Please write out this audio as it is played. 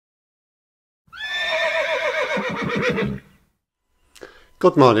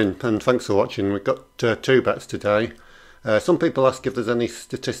Good morning and thanks for watching. We've got two bets today. Some people ask if there's any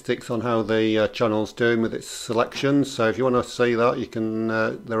statistics on how the channel's doing with its selections, so if you want to see that you can,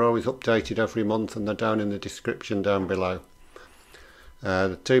 they're always updated every month and they're down in the description down below.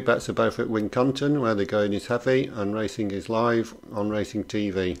 The two bets are both at Wincanton, where the going is heavy and racing is live on Racing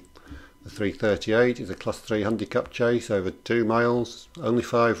TV. The 338 is a Class 3 handicap chase over 2 miles, only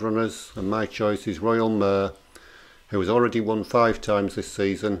 5 runners, and my choice is Royal Mur, who has already won 5 times this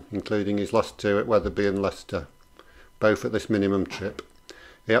season, including his last 2 at Wetherby and Leicester, both at this minimum trip.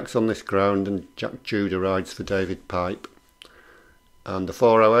 He acts on this ground and Jack Tudor rides for David Pipe. And the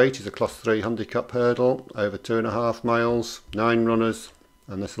 408 is a Class 3 handicap hurdle, over 2.5 miles, 9 runners,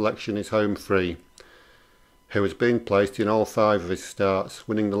 and the selection is Home Free, who has been placed in all 5 of his starts,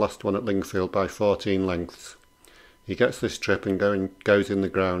 winning the last one at Lingfield by 14 lengths. He gets this trip and goes in the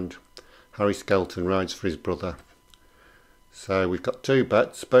ground. Harry Skelton rides for his brother. So we've got 2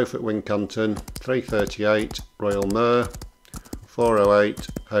 bets, both at Wincanton, 338 Royal Mur, 408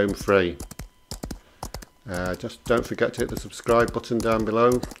 Home Free. Just don't forget to hit the subscribe button down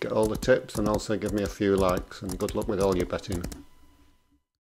below, get all the tips and also give me a few likes, and good luck with all your betting.